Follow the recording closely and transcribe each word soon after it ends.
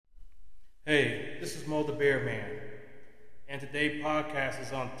Hey, this is Mo the Bear Man, and today's podcast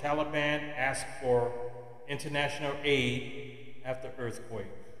is on Taliban ask for international aid after earthquake.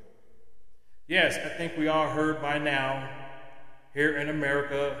 Yes, I think we all heard by now here in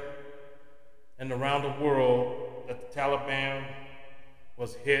America and around the world that the Taliban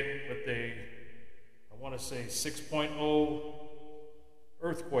was hit with I want to say 6.0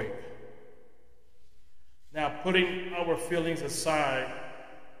 earthquake. Now, putting our feelings aside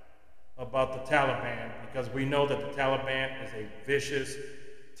about the Taliban, because we know that the Taliban is a vicious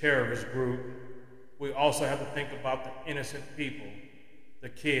terrorist group, we also have to think about the innocent people, the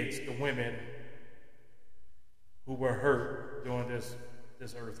kids, the women who were hurt during this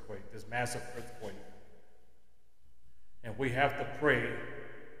earthquake, this massive earthquake. And we have to pray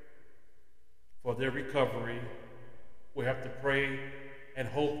for their recovery. We have to pray and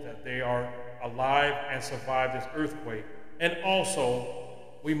hope that they are alive and survive this earthquake. And also,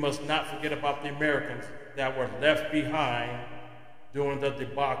 we must not forget about the Americans that were left behind during the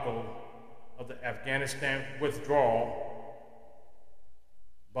debacle of the Afghanistan withdrawal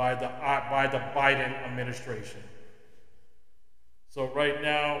by the Biden administration. So right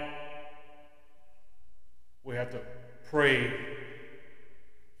now, we have to pray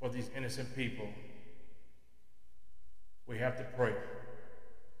for these innocent people. We have to pray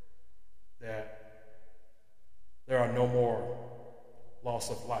that there are no more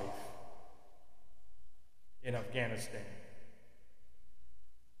loss of life in Afghanistan.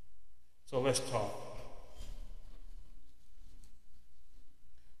 So let's talk.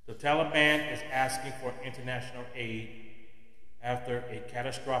 The Taliban is asking for international aid after a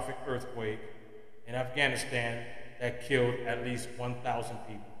catastrophic earthquake in Afghanistan that killed at least 1,000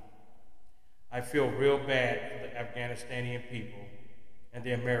 people. I feel real bad for the Afghanistani people and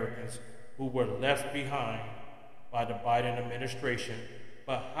the Americans who were left behind by the Biden administration,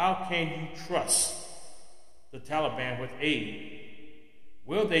 but how can you trust the Taliban with aid?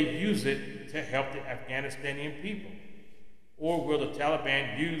 Will they use it to help the Afghanistani people? Or will the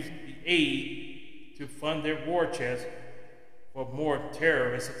Taliban use the aid to fund their war chest for more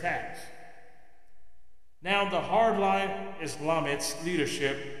terrorist attacks? Now, the hardline Islamist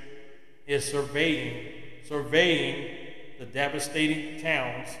leadership is surveying the devastating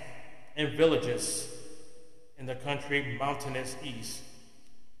towns and villages in the country mountainous east,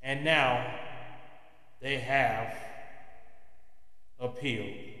 and now they have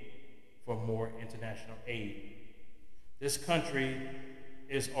appealed for more international aid. This country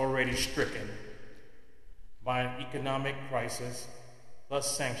is already stricken by an economic crisis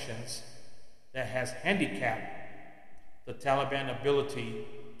plus sanctions that has handicapped the Taliban ability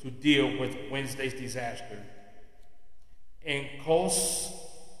to deal with Wednesday's disaster. In Khost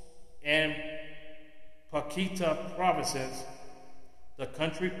and Pakita provinces, the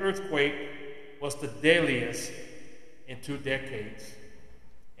country earthquake was the deadliest in 2 decades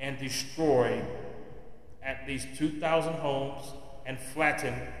and destroyed at least 2,000 homes and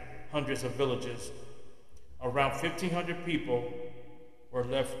flattened hundreds of villages. Around 1,500 people were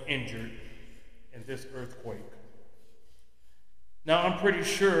left injured in this earthquake. Now, I'm pretty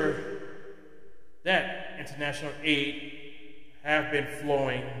sure that international aid have been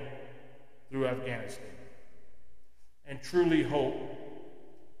flowing through Afghanistan, and truly hope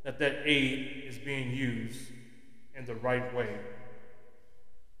that that aid is being used in the right way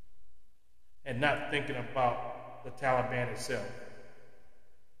and not thinking about the Taliban itself.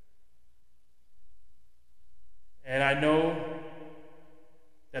 And I know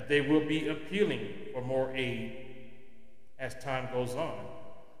that they will be appealing for more aid as time goes on,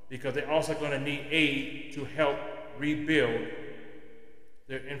 because they're also going to need aid to help rebuild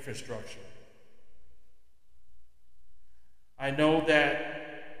their infrastructure. I know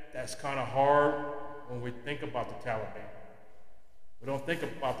that that's kind of hard when we think about the Taliban. We don't think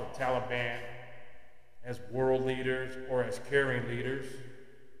about the Taliban as world leaders or as caring leaders.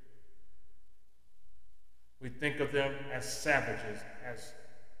 We think of them as savages,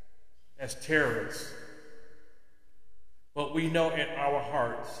 as terrorists. But we know in our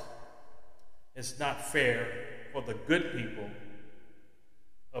hearts it's not fair for the good people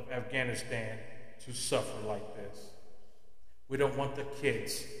of Afghanistan to suffer like this. We don't want the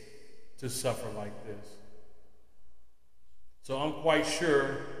kids to suffer like this. So I'm quite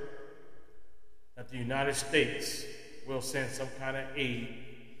sure that the United States will send some kind of aid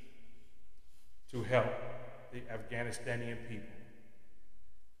to help the Afghanistani people.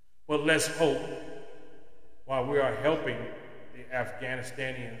 But let's hope, while we are helping the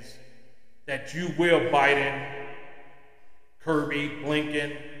Afghanistanians, that you will, Biden, Kirby,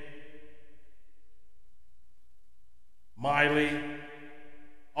 Blinken, Miley,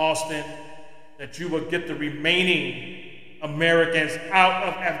 Austin, that you will get the remaining Americans out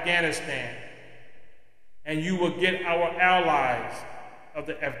of Afghanistan, and you will get our allies of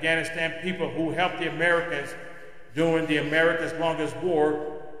the Afghanistan people who helped the Americans during the America's Longest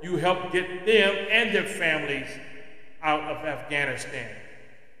War. You help get them and their families out of Afghanistan.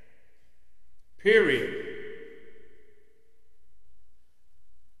 Period.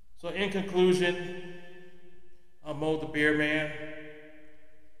 So in conclusion, I'm Mo the Beer Man.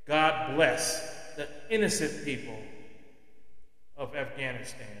 God bless the innocent people of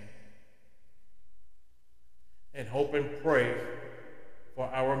Afghanistan. And hope and pray for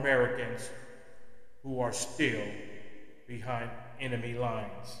our Americans who are still behind enemy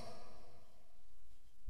lines.